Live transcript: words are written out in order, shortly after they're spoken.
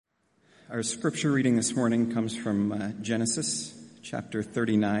Our scripture reading this morning comes from Genesis chapter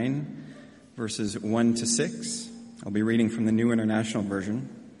 39, verses 1 to 6. I'll be reading from the New International Version.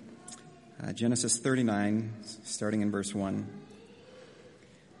 Genesis 39, starting in verse 1.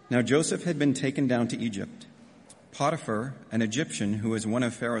 Now Joseph had been taken down to Egypt. Potiphar, an Egyptian who was one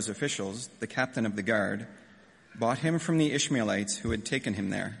of Pharaoh's officials, the captain of the guard, bought him from the Ishmaelites who had taken him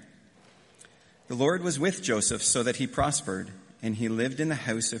there. The Lord was with Joseph so that he prospered, and he lived in the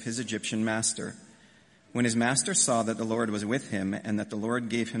house of his Egyptian master. When his master saw that the Lord was with him and that the Lord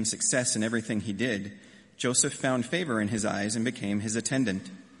gave him success in everything he did, Joseph found favor in his eyes and became his attendant.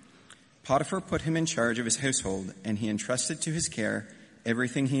 Potiphar put him in charge of his household, and he entrusted to his care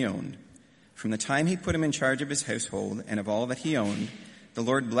everything he owned. From the time he put him in charge of his household and of all that he owned, the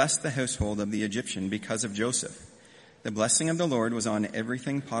Lord blessed the household of the Egyptian because of Joseph. The blessing of the Lord was on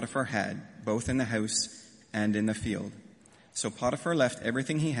everything Potiphar had, both in the house and in the field. So Potiphar left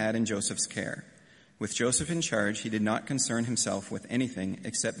everything he had in Joseph's care. With Joseph in charge, he did not concern himself with anything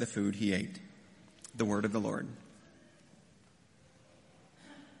except the food he ate. The word of the Lord.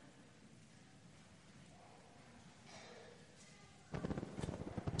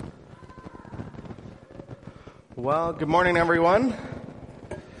 Well, good morning, everyone.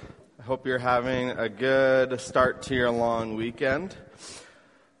 I hope you're having a good start to your long weekend.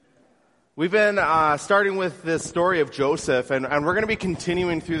 We've been starting with this story of Joseph, and we're going to be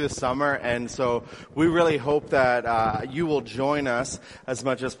continuing through the summer, and so we really hope that you will join us as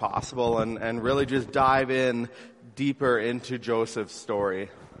much as possible and really just dive in deeper into Joseph's story.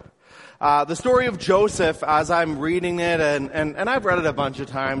 The story of Joseph, as I'm reading it, and I've read it a bunch of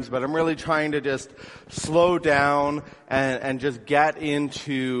times, but I'm really trying to just slow down and just get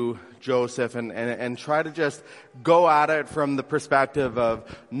into Joseph and try to just go at it from the perspective of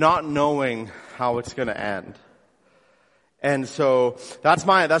not knowing how it's going to end. And so that's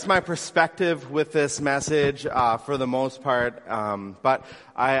my perspective with this message for the most part. But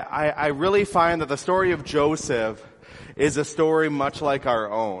I really find that the story of Joseph is a story much like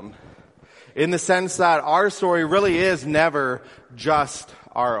our own, in the sense that our story really is never just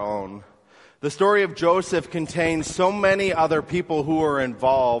our own. The story of Joseph contains so many other people who are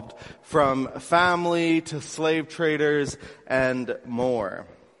involved, from family to slave traders and more.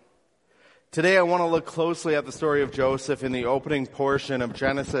 Today I want to look closely at the story of Joseph in the opening portion of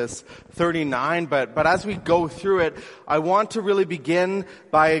Genesis 39, but as we go through it, I want to really begin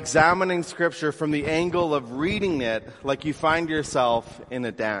by examining Scripture from the angle of reading it like you find yourself in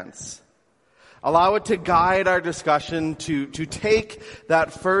a dance. Allow it to guide our discussion, to take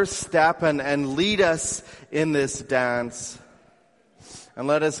that first step and lead us in this dance. And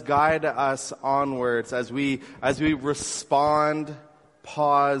let us guide us onwards as we respond,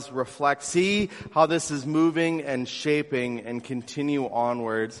 pause, reflect, see how this is moving and shaping, and continue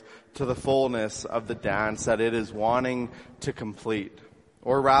onwards to the fullness of the dance that it is wanting to complete.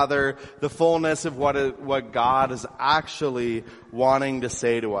 Or rather, the fullness of what God is actually wanting to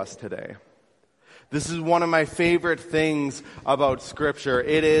say to us today. This is one of my favorite things about Scripture.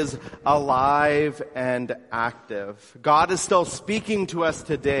 It is alive and active. God is still speaking to us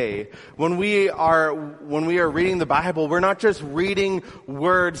today. When we are reading the Bible, we're not just reading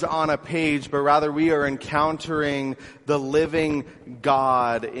words on a page, but rather we are encountering the living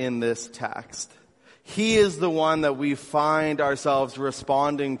God in this text. He is the one that we find ourselves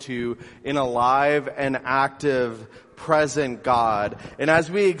responding to in a live and active present God. And as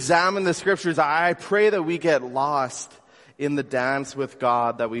we examine the Scriptures, I pray that we get lost in the dance with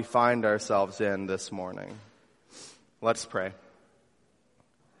God that we find ourselves in this morning. Let's pray.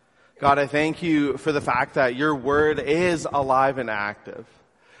 God, I thank you for the fact that your word is alive and active.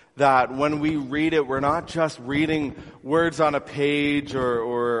 That when we read it, we're not just reading words on a page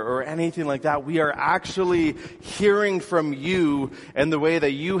or anything like that. We are actually hearing from you and the way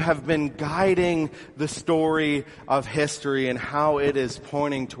that you have been guiding the story of history and how it is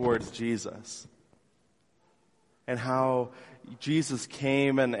pointing towards Jesus. And how Jesus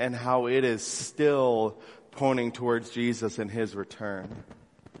came and how it is still pointing towards Jesus and his return.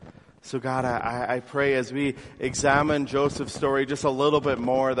 So God, I pray as we examine Joseph's story just a little bit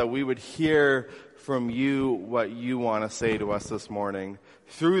more, that we would hear from you what you want to say to us this morning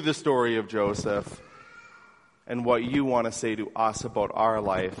through the story of Joseph, and what you want to say to us about our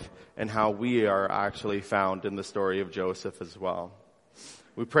life and how we are actually found in the story of Joseph as well.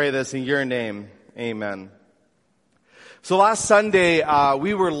 We pray this in your name. Amen. So last Sunday,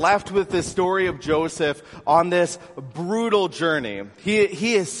 we were left with this story of Joseph on this brutal journey.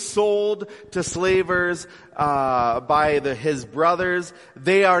 He is sold to slavers by his brothers.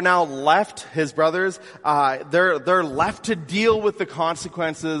 They are now left, his brothers, they're left to deal with the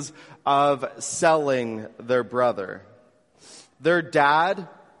consequences of selling their brother. Their dad,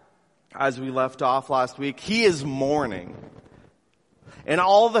 as we left off last week, he is mourning. And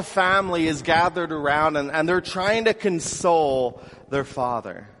all the family is gathered around and they're trying to console their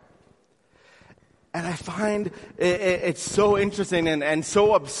father. And I find it's so interesting and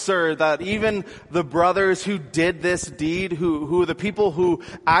so absurd that even the brothers who did this deed, who the people who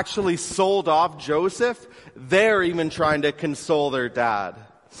actually sold off Joseph, they're even trying to console their dad.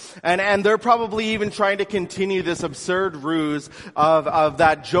 And they're probably even trying to continue this absurd ruse of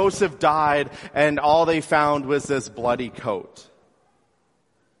that Joseph died and all they found was this bloody coat.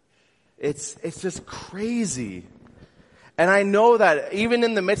 It's just crazy. And I know that even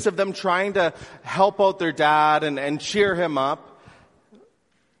in the midst of them trying to help out their dad and cheer him up,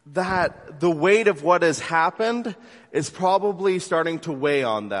 that the weight of what has happened is probably starting to weigh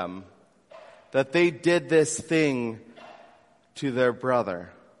on them. That they did this thing to their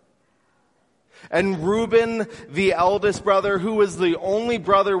brother. And Reuben, the eldest brother, who was the only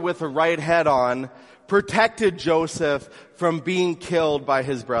brother with a right head on, protected Joseph from being killed by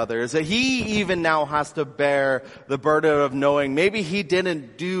his brothers. He even now has to bear the burden of knowing maybe he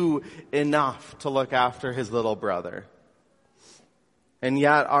didn't do enough to look after his little brother. And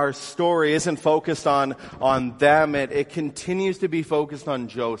yet our story isn't focused on them. It continues to be focused on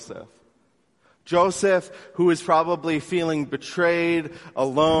Joseph. Joseph, who is probably feeling betrayed,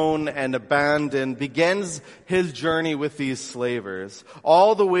 alone, and abandoned, begins his journey with these slavers,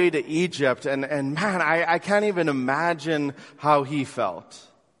 all the way to Egypt. And man, I can't even imagine how he felt.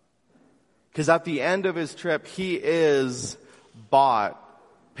 Because at the end of his trip, he is bought,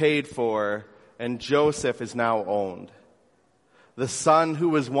 paid for, and Joseph is now owned. The son who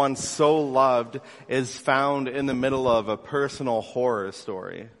was once so loved is found in the middle of a personal horror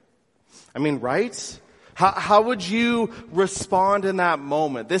story. I mean, right? How would you respond in that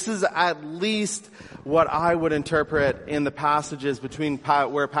moment? This is at least what I would interpret in the passages between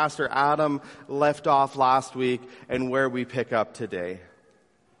where Pastor Adam left off last week and where we pick up today.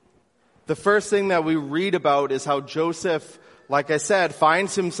 The first thing that we read about is how Joseph, like I said,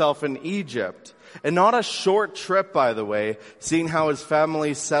 finds himself in Egypt. And not a short trip, by the way, seeing how his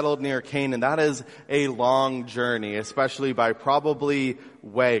family settled near Canaan. That is a long journey, especially by probably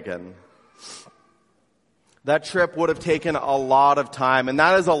wagon. That trip would have taken a lot of time, and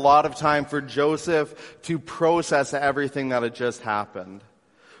that is a lot of time for Joseph to process everything that had just happened.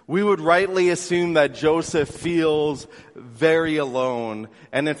 We would rightly assume that Joseph feels very alone,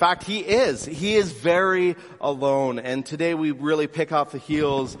 and in fact he is. He is very alone, and today we really pick off the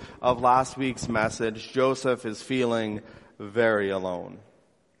heels of last week's message. Joseph is feeling very alone.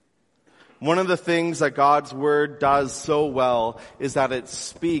 One of the things that God's Word does so well is that it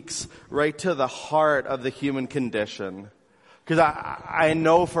speaks right to the heart of the human condition. Because I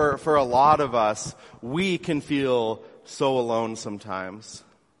know for a lot of us, we can feel so alone sometimes.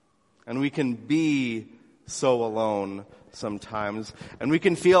 And we can be so alone sometimes. And we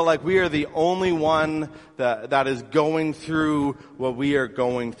can feel like we are the only one that is going through what we are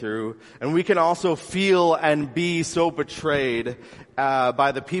going through. And we can also feel and be so betrayed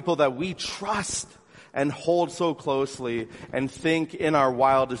by the people that we trust and hold so closely and think in our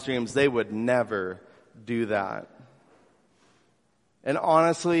wildest dreams they would never do that. And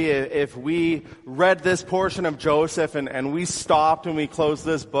honestly, if we read this portion of Joseph and we stopped and we closed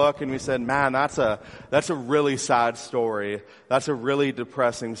this book and we said, man, that's a really sad story. That's a really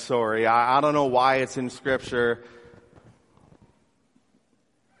depressing story. I don't know why it's in Scripture.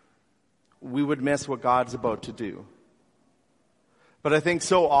 We would miss what God's about to do. But I think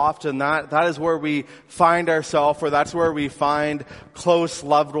so often that is where we find ourselves, or that's where we find close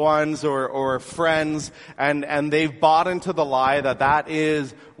loved ones or friends, and they've bought into the lie that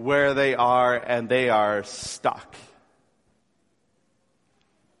is where they are, and they are stuck.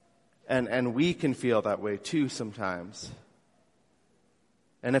 And we can feel that way too sometimes.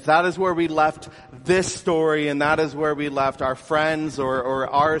 And if that is where we left this story, and that is where we left our friends or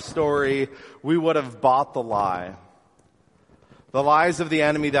our story, we would have bought the lie. The lies of the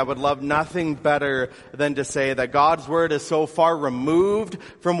enemy that would love nothing better than to say that God's word is so far removed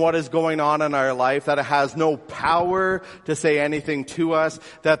from what is going on in our life that it has no power to say anything to us,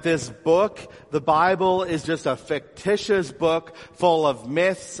 that this book, the Bible, is just a fictitious book full of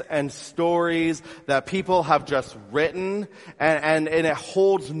myths and stories that people have just written, and it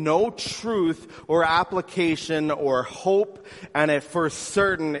holds no truth or application or hope, and it for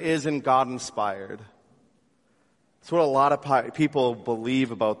certain isn't God inspired. That's what a lot of people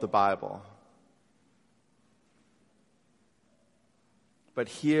believe about the Bible. But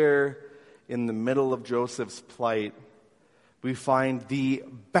here, in the middle of Joseph's plight, we find the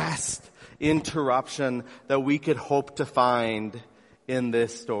best interruption that we could hope to find in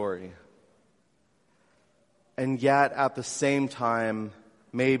this story. And yet, at the same time,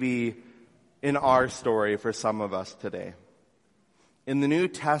 maybe in our story for some of us today. In the New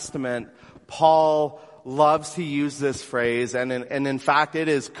Testament, Paul loves to use this phrase, and in fact it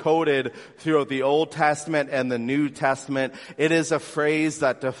is quoted throughout the Old Testament and the New Testament. It is a phrase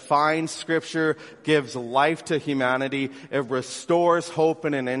that defines Scripture, gives life to humanity, it restores hope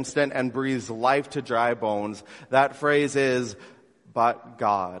in an instant, and breathes life to dry bones. That phrase is, but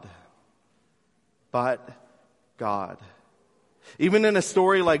God. But God. Even in a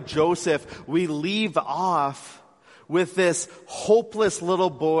story like Joseph, we leave off with this hopeless little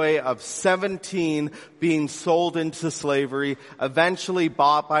boy of 17 being sold into slavery, eventually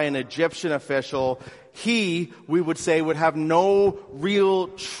bought by an Egyptian official. He, we would say, would have no real,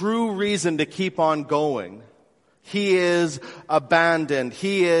 true reason to keep on going. He is abandoned,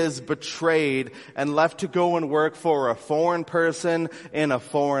 he is betrayed, and left to go and work for a foreign person in a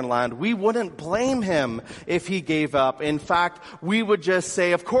foreign land. We wouldn't blame him if he gave up. In fact, we would just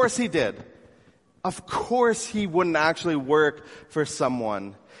say, of course he did. Of course he wouldn't actually work for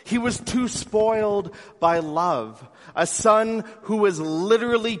someone. He was too spoiled by love. A son who was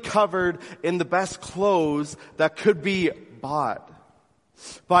literally covered in the best clothes that could be bought.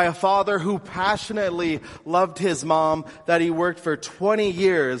 By a father who passionately loved his mom, that he worked for 20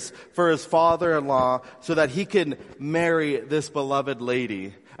 years for his father-in-law so that he could marry this beloved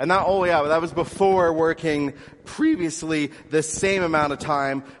lady. And that was before working previously the same amount of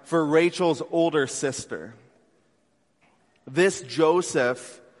time for Rachel's older sister. This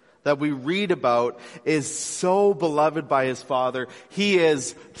Joseph that we read about is so beloved by his father. He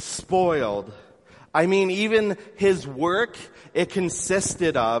is spoiled. I mean, even his work, it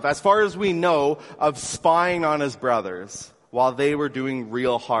consisted of, as far as we know, of spying on his brothers while they were doing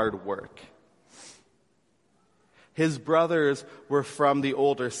real hard work. His brothers were from the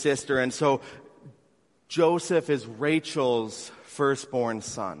older sister, and so Joseph is Rachel's firstborn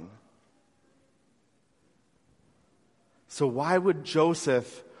son. So why would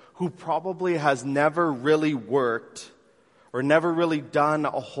Joseph, who probably has never really worked or never really done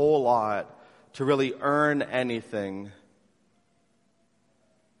a whole lot to really earn anything,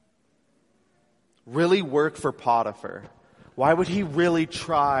 really work for Potiphar? Why would he really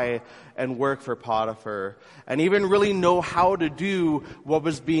try and work for Potiphar and even really know how to do what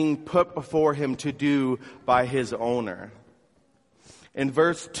was being put before him to do by his owner? In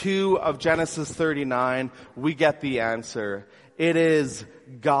verse 2 of Genesis 39, we get the answer. It is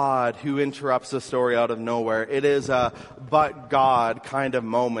God who interrupts the story out of nowhere. It is a but God kind of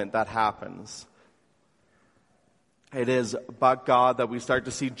moment that happens. It is but God that we start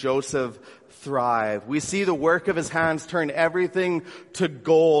to see Joseph thrive. We see the work of his hands turn everything to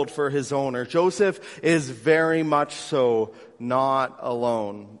gold for his owner. Joseph is very much so not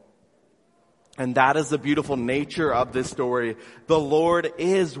alone. And that is the beautiful nature of this story. The Lord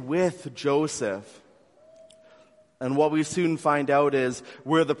is with Joseph. And what we soon find out is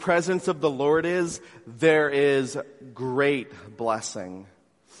where the presence of the Lord is, there is great blessing.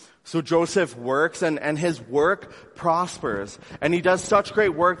 So Joseph works and his work prospers. And he does such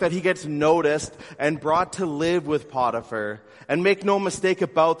great work that he gets noticed and brought to live with Potiphar. And make no mistake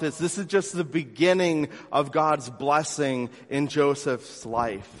about this, this is just the beginning of God's blessing in Joseph's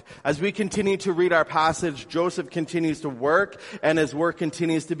life. As we continue to read our passage, Joseph continues to work and his work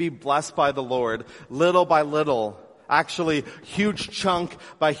continues to be blessed by the Lord, little by little. Actually, huge chunk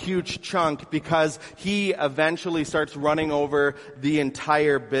by huge chunk, because he eventually starts running over the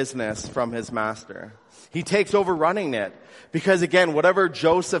entire business from his master. He takes over running it because, again, whatever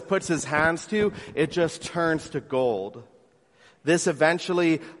Joseph puts his hands to, it just turns to gold. This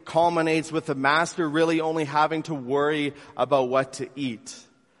eventually culminates with the master really only having to worry about what to eat.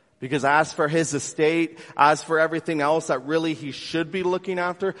 Because as for his estate, as for everything else that really he should be looking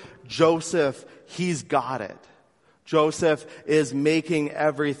after, Joseph, he's got it. Joseph is making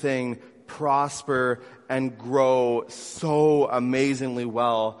everything prosper and grow so amazingly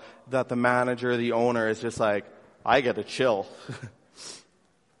well that the manager, the owner, is just like, I get to chill.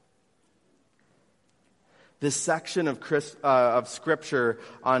 This section of Scripture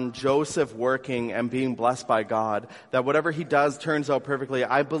on Joseph working and being blessed by God, that whatever he does turns out perfectly,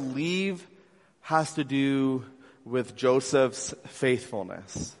 I believe has to do with Joseph's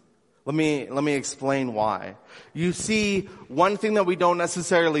faithfulness. Let me explain why. You see, one thing that we don't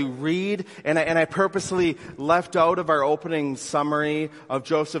necessarily read, and I purposely left out of our opening summary of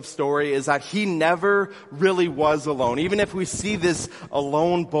Joseph's story, is that he never really was alone. Even if we see this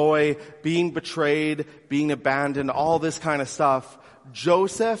alone boy being betrayed, being abandoned, all this kind of stuff,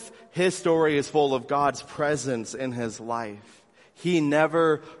 Joseph, his story is full of God's presence in his life. He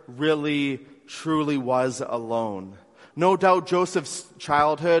never really, truly was alone. No doubt Joseph's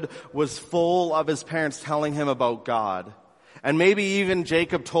childhood was full of his parents telling him about God. And maybe even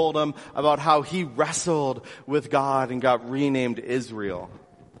Jacob told him about how he wrestled with God and got renamed Israel.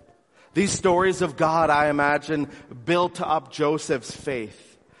 These stories of God, I imagine, built up Joseph's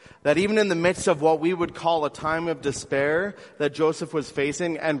faith. That even in the midst of what we would call a time of despair that Joseph was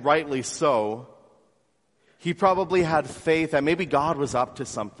facing, and rightly so, he probably had faith that maybe God was up to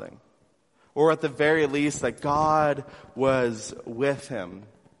something. Or at the very least, that God was with him.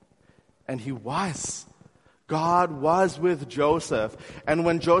 And he was. God was with Joseph. And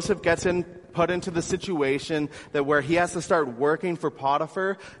when Joseph gets put into the situation that where he has to start working for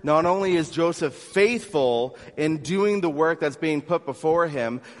Potiphar, not only is Joseph faithful in doing the work that's being put before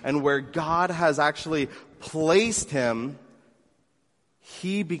him, and where God has actually placed him,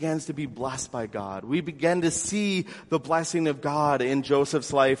 he begins to be blessed by God. We begin to see the blessing of God in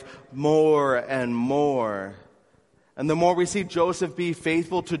Joseph's life more and more. And the more we see Joseph be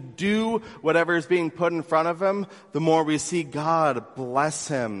faithful to do whatever is being put in front of him, the more we see God bless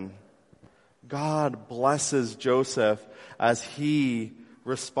him. God blesses Joseph as he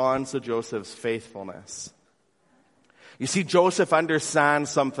responds to Joseph's faithfulness. You see, Joseph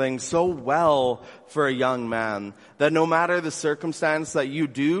understands something so well for a young man, that no matter the circumstance that you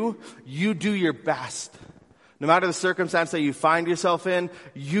do your best. No matter the circumstance that you find yourself in,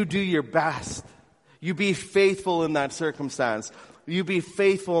 you do your best. You be faithful in that circumstance. You be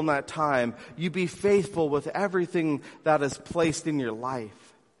faithful in that time. You be faithful with everything that is placed in your life.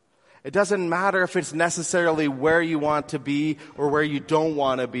 It doesn't matter if it's necessarily where you want to be or where you don't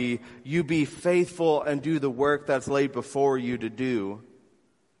want to be. You be faithful and do the work that's laid before you to do.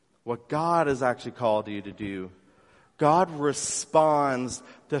 What God has actually called you to do. God responds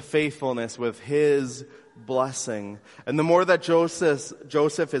to faithfulness with His blessing. And the more that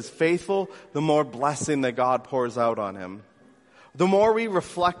Joseph is faithful, the more blessing that God pours out on him. The more we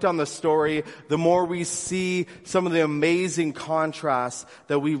reflect on the story, the more we see some of the amazing contrasts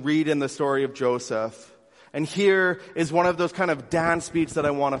that we read in the story of Joseph. And here is one of those kind of dance beats that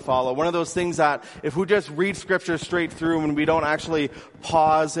I want to follow. One of those things that if we just read Scripture straight through and we don't actually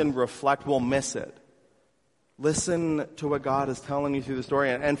pause and reflect, we'll miss it. Listen to what God is telling you through the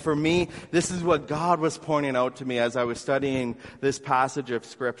story. And for me, this is what God was pointing out to me as I was studying this passage of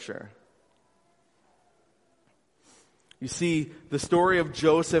Scripture. You see, the story of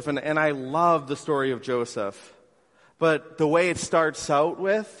Joseph, and I love the story of Joseph, but the way it starts out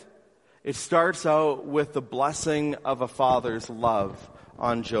with the blessing of a father's love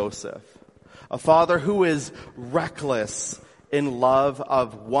on Joseph. A father who is reckless in love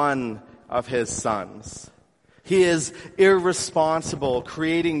of one of his sons. He is irresponsible,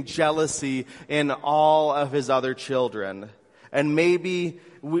 creating jealousy in all of his other children. And maybe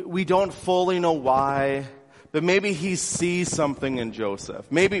we don't fully know why, but maybe he sees something in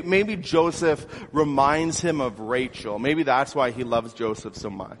Joseph. Maybe Joseph reminds him of Rachel. Maybe that's why he loves Joseph so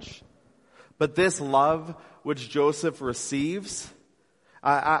much. But this love which Joseph receives,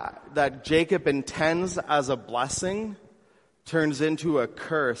 that Jacob intends as a blessing, turns into a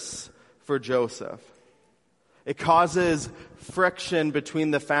curse for Joseph. It causes friction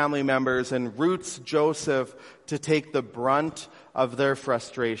between the family members and roots Joseph to take the brunt of their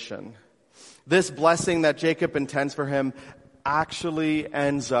frustration. This blessing that Jacob intends for him actually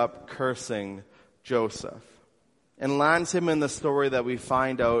ends up cursing Joseph and lands him in the story that we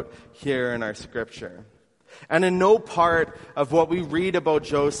find out here in our Scripture. And in no part of what we read about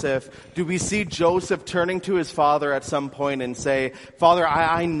Joseph do we see Joseph turning to his father at some point and say, Father,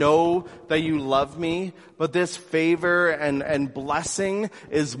 I know that you love me, but this favor and blessing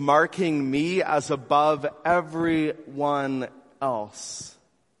is marking me as above everyone else.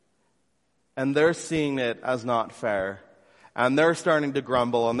 And they're seeing it as not fair. And they're starting to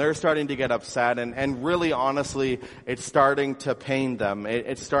grumble, and they're starting to get upset, and really honestly, it's starting to pain them.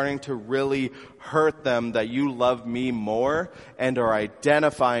 It's starting to really hurt them that you love me more and are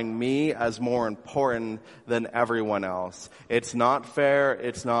identifying me as more important than everyone else. It's not fair,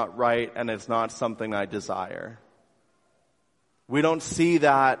 it's not right, and it's not something I desire. We don't see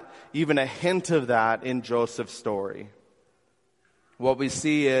that, even a hint of that, in Joseph's story. What we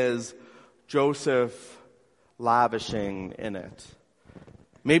see is Joseph lavishing in it.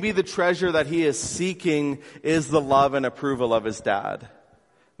 Maybe the treasure that he is seeking is the love and approval of his dad.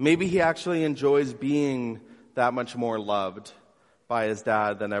 Maybe he actually enjoys being that much more loved by his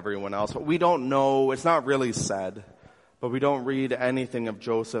dad than everyone else. We don't know. It's not really said, but we don't read anything of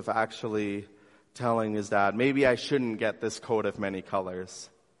Joseph actually telling his dad, maybe I shouldn't get this coat of many colors.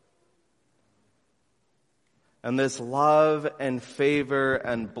 And this love and favor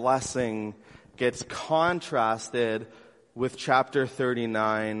and blessing gets contrasted with chapter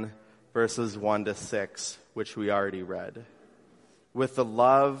 39, verses 1 to 6, which we already read, with the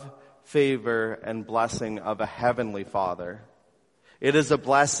love, favor, and blessing of a heavenly Father. It is a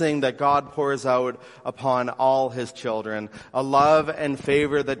blessing that God pours out upon all his children, a love and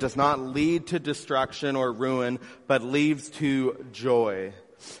favor that does not lead to destruction or ruin, but leads to joy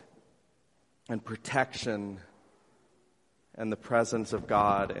and protection and the presence of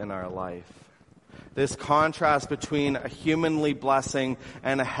God in our life. This contrast between a humanly blessing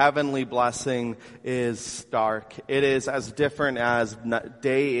and a heavenly blessing is stark. It is as different as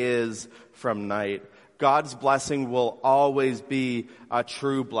day is from night. God's blessing will always be a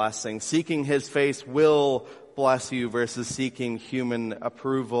true blessing. Seeking his face will bless you versus seeking human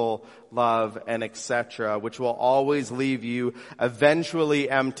approval, love, and etc., which will always leave you eventually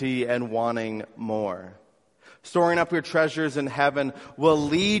empty and wanting more. Storing up your treasures in heaven will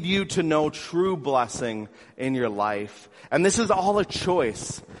lead you to know true blessing in your life. And this is all a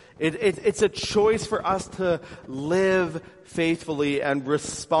choice. It's a choice for us to live faithfully and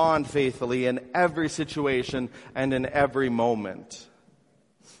respond faithfully in every situation and in every moment.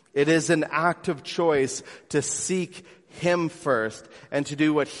 It is an act of choice to seek him first and to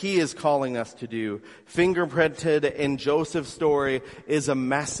do what he is calling us to do. Fingerprinted in Joseph's story is a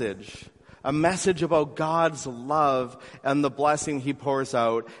message about God's love and the blessing he pours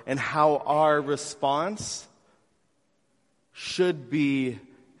out, and how our response should be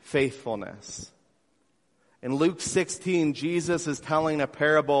faithfulness. In Luke 16, Jesus is telling a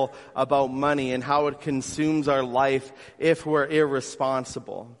parable about money and how it consumes our life if we're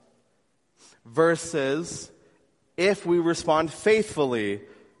irresponsible, versus if we respond faithfully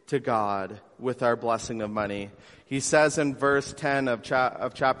to God with our blessing of money. He says in verse 10 of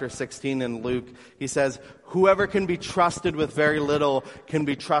chapter 16 in Luke, he says, whoever can be trusted with very little can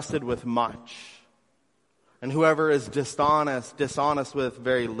be trusted with much. And whoever is dishonest with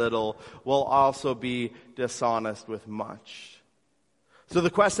very little will also be dishonest with much. So the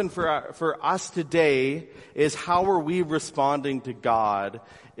question for us today is, how are we responding to God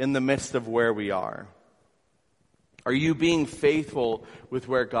in the midst of where we are? Are you being faithful with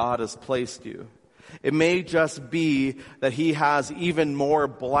where God has placed you? It may just be that he has even more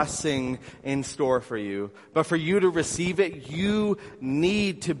blessing in store for you. But for you to receive it, you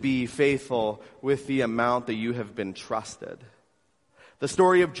need to be faithful with the amount that you have been trusted. The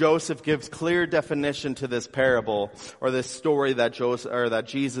story of Joseph gives clear definition to this parable, or this story that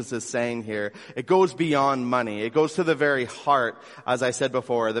Jesus is saying here. It goes beyond money. It goes to the very heart, as I said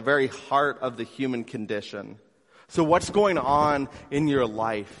before, the very heart of the human condition. So what's going on in your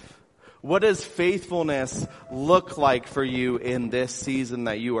life? What does faithfulness look like for you in this season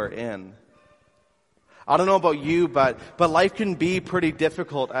that you are in? I don't know about you, but life can be pretty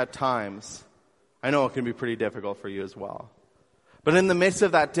difficult at times. I know it can be pretty difficult for you as well. But in the midst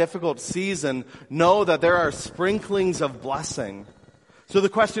of that difficult season, know that there are sprinklings of blessing. So the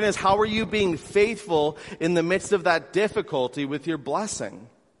question is, how are you being faithful in the midst of that difficulty with your blessing?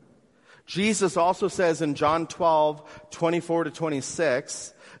 Jesus also says in John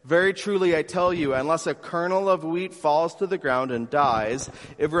 12:24-26, very truly I tell you, unless a kernel of wheat falls to the ground and dies,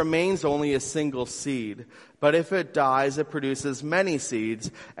 it remains only a single seed. But if it dies, it produces many seeds.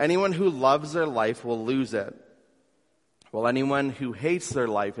 Anyone who loves their life will lose it, while anyone who hates their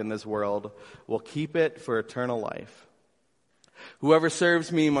life in this world will keep it for eternal life. Whoever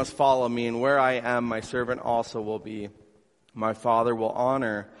serves me must follow me, and where I am, my servant also will be. My Father will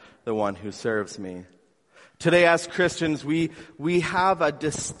honor the one who serves me. Today as Christians, we have a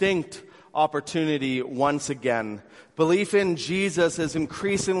distinct opportunity once again. Belief in Jesus is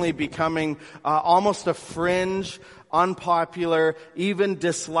increasingly becoming almost a fringe, unpopular, even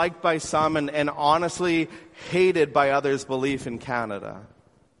disliked by some, and honestly hated by others belief in Canada.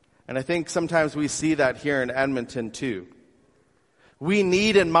 And I think sometimes we see that here in Edmonton too. We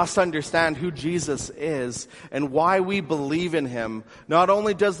need and must understand who Jesus is and why we believe in him. Not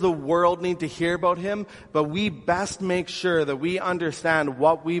only does the world need to hear about him, but we best make sure that we understand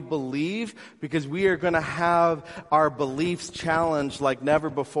what we believe, because we are going to have our beliefs challenged like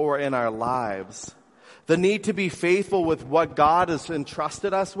never before in our lives. The need to be faithful with what God has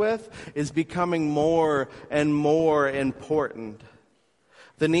entrusted us with is becoming more and more important.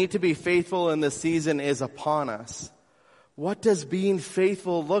 The need to be faithful in this season is upon us. What does being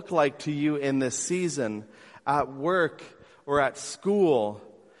faithful look like to you in this season? At work or at school?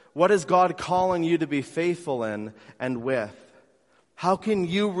 What is God calling you to be faithful in and with? How can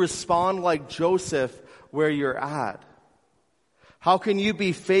you respond like Joseph where you're at? How can you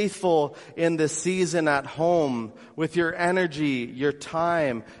be faithful in this season at home with your energy, your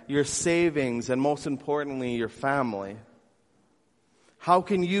time, your savings, and most importantly, your family? How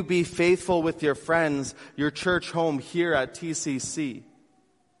can you be faithful with your friends, your church home here at TCC?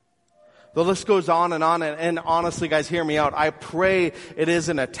 The list goes on, and honestly, guys, hear me out. I pray it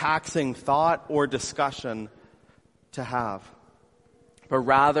isn't a taxing thought or discussion to have, but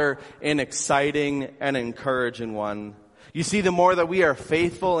rather an exciting and encouraging one. You see, the more that we are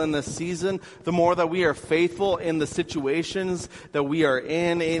faithful in this season, the more that we are faithful in the situations that we are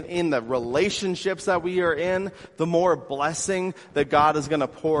in the relationships that we are in, the more blessing that God is going to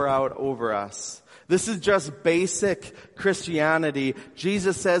pour out over us. This is just basic Christianity.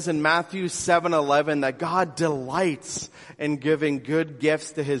 Jesus says in Matthew 7:11 that God delights in giving good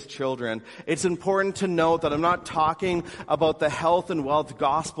gifts to his children. It's important to note that I'm not talking about the health and wealth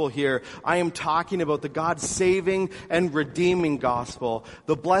gospel here. I am talking about the God-saving and redeeming gospel.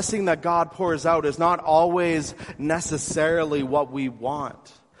 The blessing that God pours out is not always necessarily what we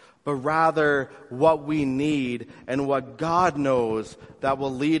want, but rather what we need and what God knows that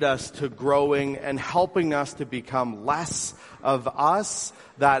will lead us to growing and helping us to become less of us,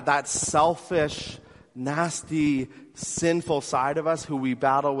 that selfish, nasty, sinful side of us who we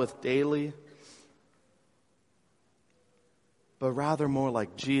battle with daily, but rather more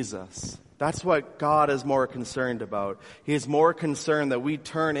like Jesus. That's what God is more concerned about. He is more concerned that we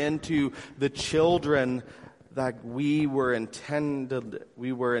turn into the children that we were intended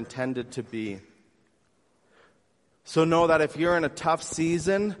to be. So know that if you're in a tough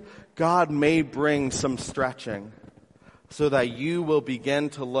season, God may bring some stretching so that you will begin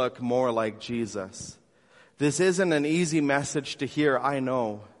to look more like Jesus. This isn't an easy message to hear, I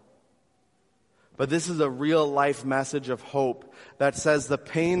know. But this is a real life message of hope that says the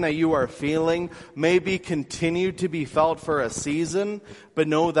pain that you are feeling may be continued to be felt for a season, but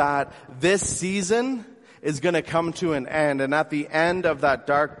know that this season is going to come to an end. And at the end of that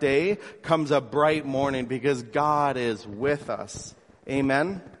dark day comes a bright morning because God is with us.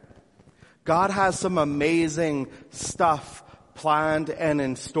 Amen? God has some amazing stuff planned and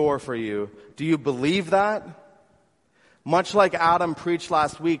in store for you. Do you believe that? Much like Adam preached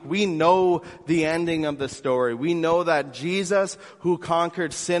last week, we know the ending of the story. We know that Jesus, who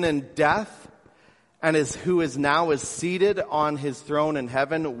conquered sin and death, and who is now seated on his throne in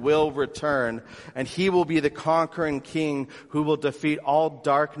heaven, will return. And he will be the conquering king who will defeat all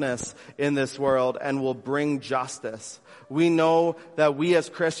darkness in this world and will bring justice. We know that we as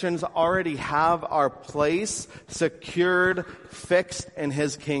Christians already have our place secured, fixed in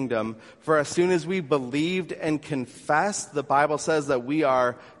his kingdom. For as soon as we believed and confessed, the Bible says that we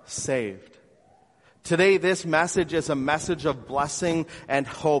are saved. Today, this message is a message of blessing and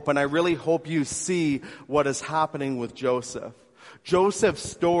hope, and I really hope you see what is happening with Joseph. Joseph's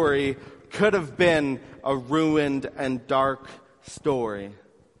story could have been a ruined and dark story,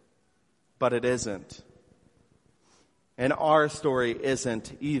 but it isn't. And our story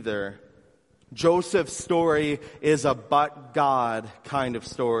isn't either. Joseph's story is a but God kind of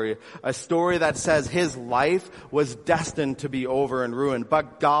story. A story that says his life was destined to be over and ruined,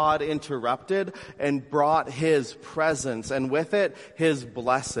 but God interrupted and brought his presence, and with it, his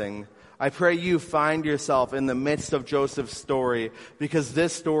blessing. I pray you find yourself in the midst of Joseph's story, because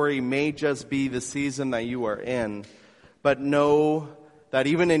this story may just be the season that you are in. But know that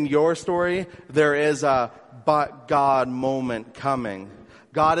even in your story, there is a but God moment coming.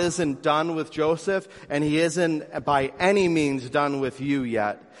 God isn't done with Joseph, and he isn't by any means done with you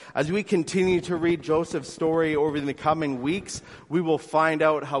yet. As we continue to read Joseph's story over the coming weeks, we will find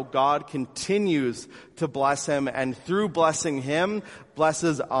out how God continues to bless him, and through blessing him,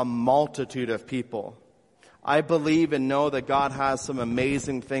 blesses a multitude of people. I believe and know that God has some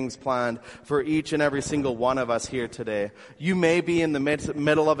amazing things planned for each and every single one of us here today. You may be in the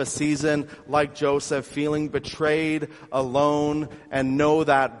middle of a season like Joseph, feeling betrayed, alone, and know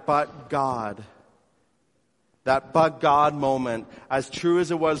that but God moment, as true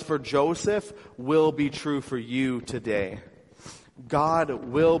as it was for Joseph, will be true for you today. God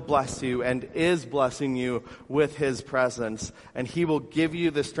will bless you and is blessing you with his presence, and he will give you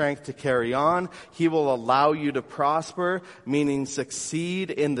the strength to carry on. He will allow you to prosper, meaning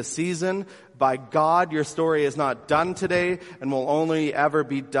succeed in the season. By God, your story is not done today and will only ever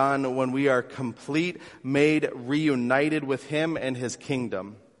be done when we are complete, made reunited with him and his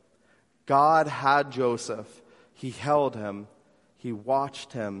kingdom. God had Joseph. He held him. He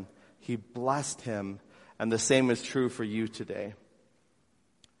watched him. He blessed him. And the same is true for you today.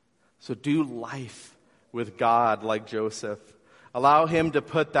 So do life with God like Joseph. Allow him to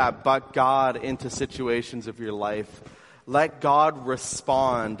put that but God into situations of your life. Let God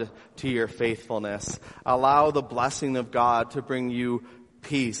respond to your faithfulness. Allow the blessing of God to bring you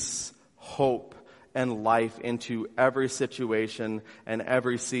peace, hope, and life into every situation and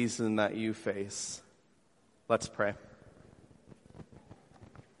every season that you face. Let's pray.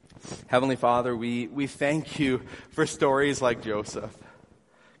 Heavenly Father, we thank you for stories like Joseph.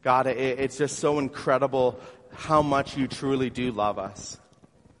 God, it's just so incredible how much you truly do love us.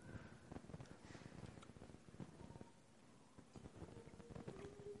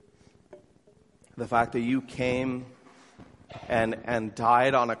 The fact that you came and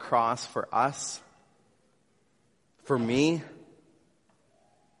died on a cross for us, for me,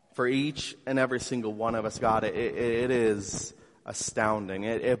 for each and every single one of us, God, it is astounding.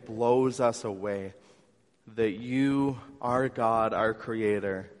 It blows us away that you, our God, our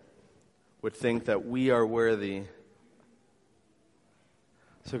Creator, would think that we are worthy.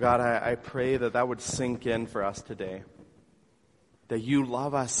 So God, I pray that would sink in for us today. That you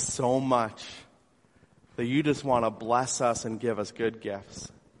love us so much that you just want to bless us and give us good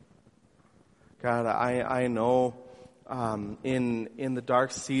gifts. God, I know in the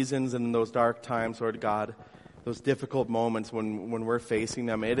dark seasons and in those dark times, Lord God, those difficult moments when we're facing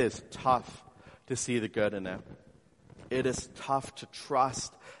them, it is tough to see the good in it. It is tough to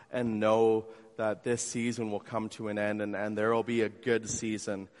trust and know that this season will come to an end and there will be a good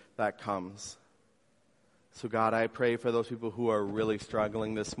season that comes. So God, I pray for those people who are really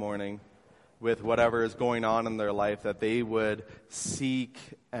struggling this morning with whatever is going on in their life, that they would seek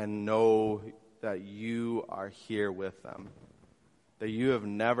and know that you are here with them, that you have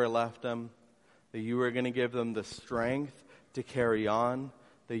never left them, that you are going to give them the strength to carry on,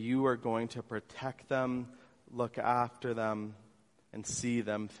 that you are going to protect them, look after them, and see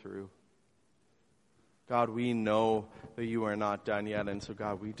them through. God, we know that you are not done yet, and so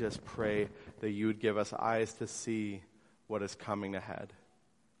God, we just pray that you would give us eyes to see what is coming ahead.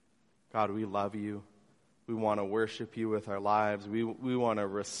 God, we love you. We want to worship you with our lives. We want to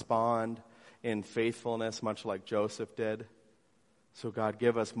respond in faithfulness, much like Joseph did. So God,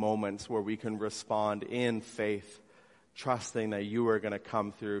 give us moments where we can respond in faith, trusting that you are going to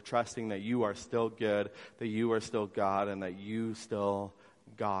come through, trusting that you are still good, that you are still God, and that you still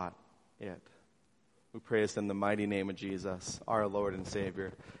got it. We pray this in the mighty name of Jesus, our Lord and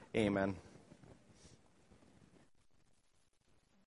Savior. Amen.